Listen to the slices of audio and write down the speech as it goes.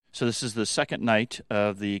So this is the second night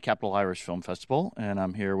of the Capital Irish Film Festival, and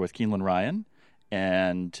I'm here with Keeneland Ryan.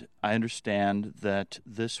 And I understand that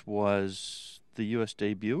this was the U.S.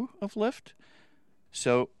 debut of Lift.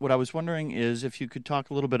 So what I was wondering is if you could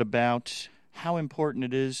talk a little bit about how important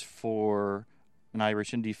it is for an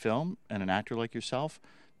Irish indie film and an actor like yourself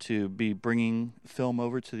to be bringing film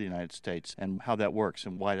over to the United States, and how that works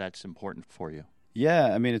and why that's important for you.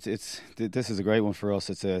 Yeah, I mean, this is a great one for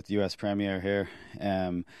us. It's a US premiere here.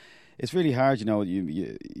 It's really hard,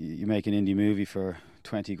 you make an indie movie for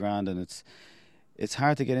 20 grand, and it's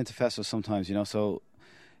hard to get into festivals sometimes, So,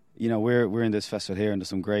 we're in this festival here, and there's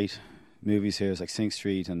some great movies here. It's like Sing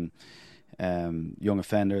Street and Young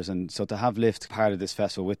Offenders, and so to have Lift part of this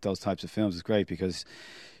festival with those types of films is great because,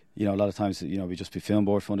 a lot of times, we just be film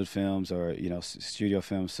board funded films or studio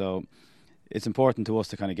films. So it's important to us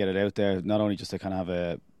to kind of get it out there, not only just to kind of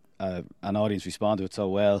have an audience respond to it so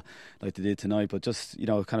well like they did tonight, but just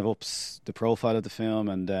kind of ups the profile of the film.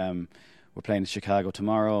 And we're playing in Chicago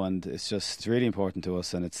tomorrow, and it's really important to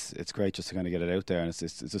us, and it's great just to kind of get it out there. And it's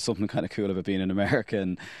just something kind of cool about being in America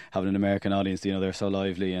and having an American audience. They're so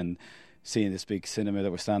lively, and seeing this big cinema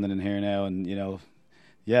that we're standing in here now, and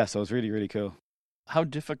so it's really, really cool. How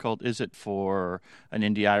difficult is it for an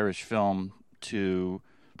indie Irish film to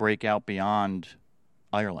break out beyond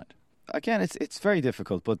Ireland? Again, it's very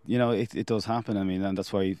difficult, but it does happen. I mean, and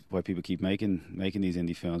that's why people keep making these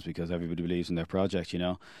indie films, because everybody believes in their project.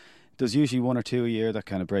 There's usually one or two a year that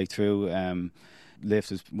kind of break through.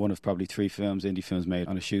 Lift is one of probably three indie films made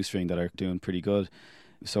on a shoestring that are doing pretty good.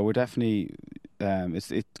 So we're definitely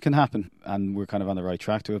it can happen, and we're kind of on the right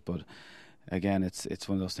track to it. But again, it's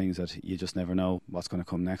one of those things that you just never know what's going to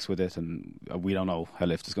come next with it, and we don't know how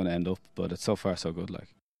Lift is going to end up. But it's so far so good. Like,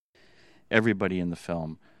 everybody in the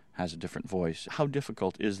film has a different voice. How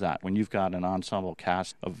difficult is that when you've got an ensemble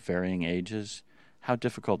cast of varying ages? How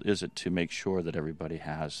difficult is it to make sure that everybody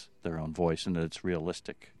has their own voice and that it's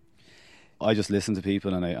realistic? I just listen to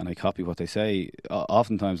people and I copy what they say.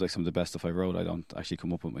 Oftentimes, like some of the best stuff I wrote, I don't actually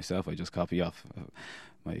come up with myself. I just copy off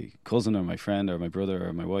my cousin or my friend or my brother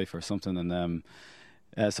or my wife or something.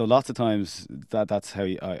 And so lots of times that's how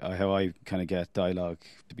I kind of get dialogue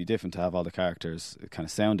to be different, to have all the characters kind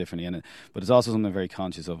of sound differently in it. But it's also something I'm very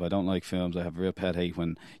conscious of. I don't like films. I have a real pet hate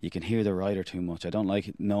when you can hear the writer too much. I don't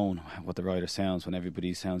like knowing what the writer sounds when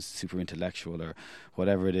everybody sounds super intellectual or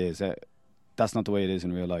whatever it is. That's not the way it is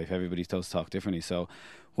in real life. Everybody does talk differently. So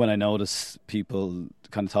when I notice people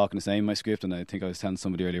kind of talking the same in my script, and I think I was telling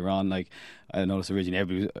somebody earlier on, like, I noticed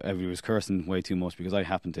originally everybody was cursing way too much because I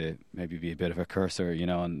happen to maybe be a bit of a cursor,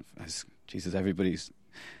 and Jesus, everybody's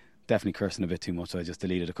definitely cursing a bit too much, so I just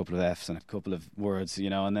deleted a couple of F's and a couple of words,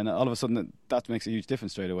 and then all of a sudden that makes a huge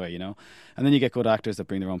difference straight away, and then you get good actors that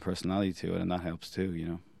bring their own personality to it, and that helps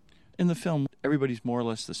too, In the film, everybody's more or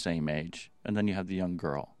less the same age, and then you have the young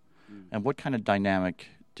girl. And what kind of dynamic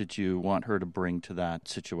did you want her to bring to that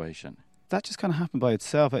situation? That just kind of happened by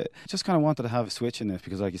itself. I just kind of wanted to have a switch in this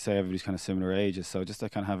because, like you say, everybody's kind of similar ages. So just to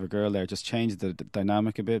kind of have a girl there just changed the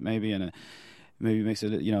dynamic a bit, maybe, and maybe makes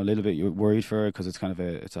it a little bit worried for her because it's kind of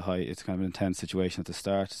an intense situation at the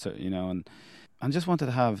start. So, and I just wanted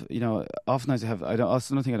to have, oftentimes that's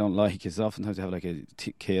another thing I don't like is oftentimes they have like a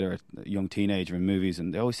kid or a young teenager in movies,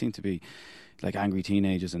 and they always seem to be like angry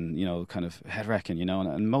teenagers and kind of head wrecking,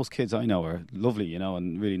 and most kids I know are lovely,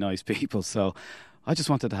 and really nice people. So I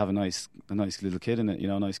just wanted to have a nice little kid in it,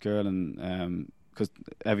 a nice girl, and because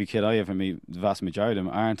every kid I ever meet, the vast majority of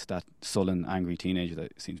them aren't that sullen, angry teenager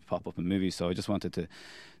that seems to pop up in movies. So I just wanted to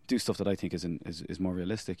do stuff that I think is more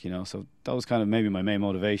realistic, So that was kind of maybe my main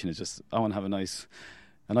motivation, is just I want to have a nice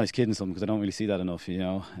kid in something, because I don't really see that enough,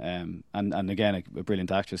 And again, a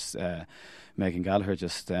brilliant actress, Megan Gallagher,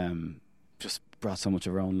 just brought so much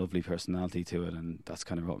of her own lovely personality to it, and that's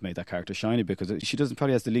kind of what made that character shiny, because she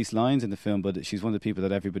probably has the least lines in the film, but she's one of the people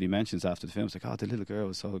that everybody mentions after the film. It's like, oh, the little girl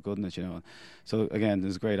was so good in it, So again,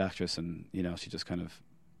 there's a great actress, and she just kind of,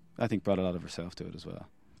 I think, brought a lot of herself to it as well.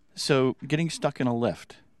 So getting stuck in a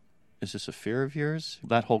lift, is this a fear of yours?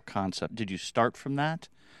 That whole concept, did you start from that?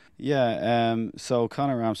 Yeah, so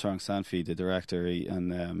Conor Armstrong-Sandfield, the director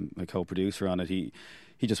and my co-producer on it,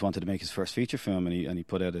 he just wanted to make his first feature film, and he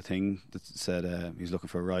put out a thing that said he was looking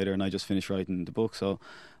for a writer, and I just finished writing the book, so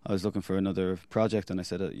I was looking for another project, and I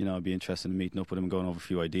said I'd be interested in meeting up with him and going over a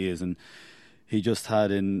few ideas, and he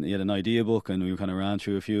had an idea book, and we kind of ran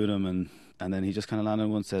through a few of them, and then he just kind of landed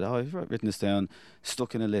on one and said, I've written this down,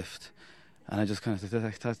 stuck in a lift. And I just kind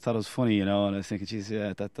of thought it was funny, and I was thinking, geez,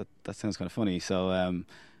 yeah, that sounds kind of funny. So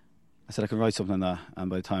I said I could write something on that, and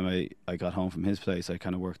by the time I got home from his place, I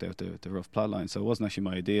kind of worked out the rough plot line. So it wasn't actually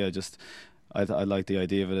my idea. I liked the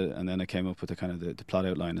idea of it, and then I came up with the kind of the plot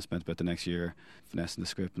outline. I spent about the next year finessing the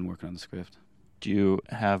script and working on the script. Do you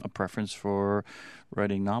have a preference for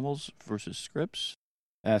writing novels versus scripts?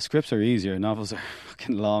 Scripts are easier. Novels are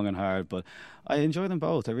fucking long and hard, but I enjoy them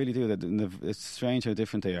both. I really do. It's strange how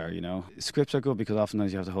different they are. You know, scripts are good because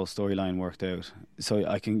oftentimes you have the whole storyline worked out. So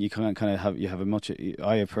you can kind of have a much.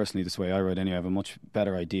 I personally, this way I write anyway, I have a much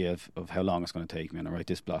better idea of how long it's going to take me, and I write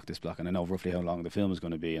this block, and I know roughly how long the film is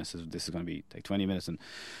going to be. And so this is going to be take 20 minutes, and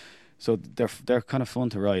so they're kind of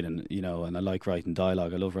fun to write, and you know, and I like writing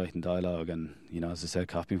dialogue. I love writing dialogue, and you know, as I said,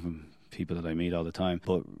 copying from people that I meet all the time.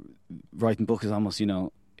 But writing books is almost, you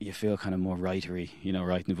know, you feel kind of more writery, you know,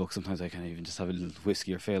 writing a book. Sometimes I kind of even just have a little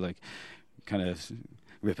whiskey or feel like kind of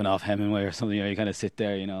ripping off Hemingway or something. You know, you kind of sit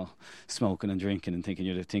there, you know, smoking and drinking and thinking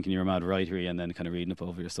you're a mad writery, and then kind of reading up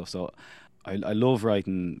over your stuff. So I love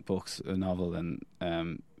writing books, a novel, and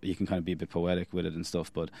you can kind of be a bit poetic with it and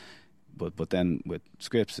stuff. But then with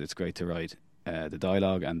scripts, it's great to write the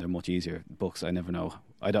dialogue, and they're much easier. Books, I never know.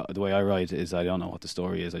 The way I write is I don't know what the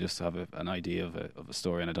story is. I just have an idea of a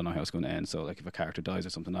story, and I don't know how it's going to end. So, like if a character dies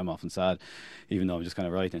or something, I'm often sad, even though I'm just kind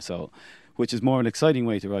of writing it. So, which is more an exciting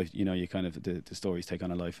way to write. You know, you kind of the stories take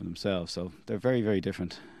on a life of themselves. So they're very, very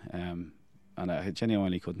different. And I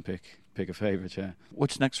genuinely couldn't pick a favourite. Yeah.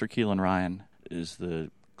 What's next for Keelan Ryan? Is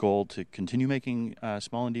the goal to continue making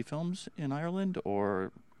small indie films in Ireland,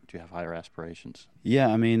 or do you have higher aspirations? Yeah,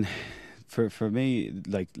 I mean, for me,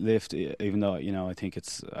 like Lift, even though, you know, I think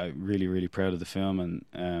I'm really, really proud of the film,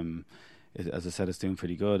 and as I said, it's doing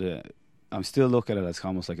pretty good. I'm still looking at it as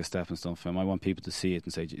almost like a stepping stone film. I want people to see it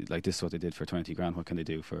and say, like, this is what they did for 20 grand. What can they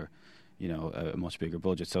do for, you know, a much bigger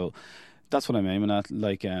budget? So that's what I'm aiming at.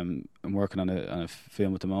 Like, I'm working on a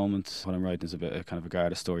film at the moment. What I'm writing is a kind of a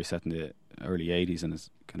Garda story set in the early 80s, and it's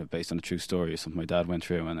kind of based on a true story, something my dad went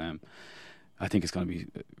through, and I think it's going to be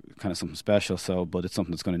kind of something special. So, but it's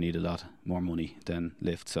something that's going to need a lot more money than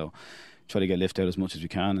Lift. So, try to get Lift out as much as we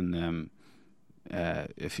can, and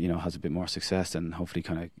if, you know, has a bit more success, then hopefully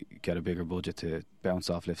kind of get a bigger budget to bounce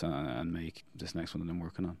off Lift and make this next one that I'm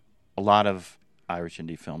working on. A lot of Irish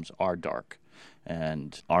indie films are dark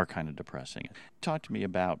and are kind of depressing. Talk to me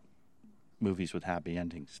about movies with happy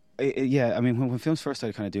endings. Yeah, I mean, when films first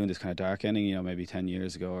started kind of doing this kind of dark ending, you know, maybe 10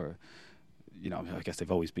 years ago, or, you know, I guess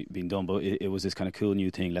they've always been done, but it was this kind of cool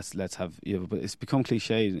new thing. Let's have, you know, but it's become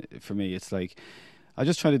cliche for me. It's like I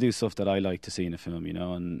just try to do stuff that I like to see in a film, you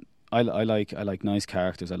know, and I like nice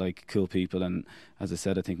characters. I like cool people, and as I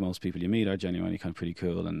said, I think most people you meet are genuinely kind of pretty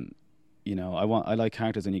cool. And you know, I like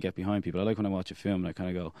characters, and you get behind people. I like when I watch a film and I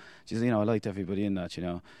kind of go, geez, you know, I liked everybody in that. You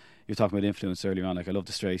know, you were talking about influence earlier on. Like, I love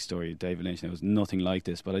the Stray story, David Lynch, and it was nothing like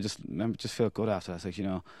this, but I just felt good after that. It's like, you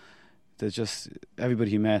know, there's just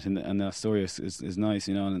everybody he met, and that story is nice,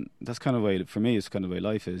 you know, and that's kind of the way, for me, it's kind of the way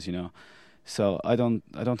life is, you know. So I don't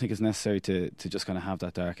think it's necessary to just kind of have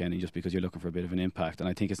that dark ending just because you're looking for a bit of an impact. And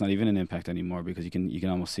I think it's not even an impact anymore, because you can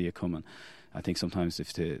almost see it coming. I think sometimes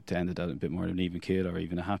if to end it at a bit more of an even keel or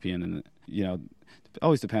even a happy ending, you know, it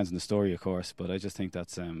always depends on the story, of course. But I just think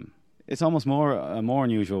that's it's almost a more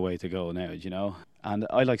unusual way to go now, you know. And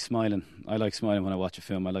I like smiling. I like smiling when I watch a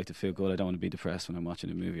film. I like to feel good. I don't want to be depressed when I'm watching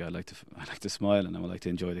a movie. I like to smile, and I like to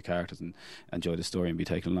enjoy the characters and enjoy the story and be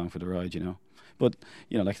taken along for the ride, you know. But,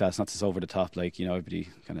 you know, like that, it's not just over the top, like, you know, everybody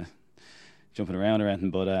kind of jumping around or anything.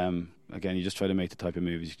 But again, you just try to make the type of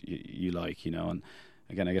movies you like, you know. And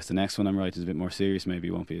again, I guess the next one I'm writing is a bit more serious. Maybe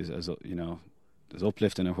it won't be as you know, as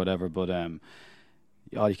uplifting or whatever. But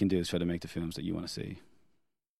all you can do is try to make the films that you want to see.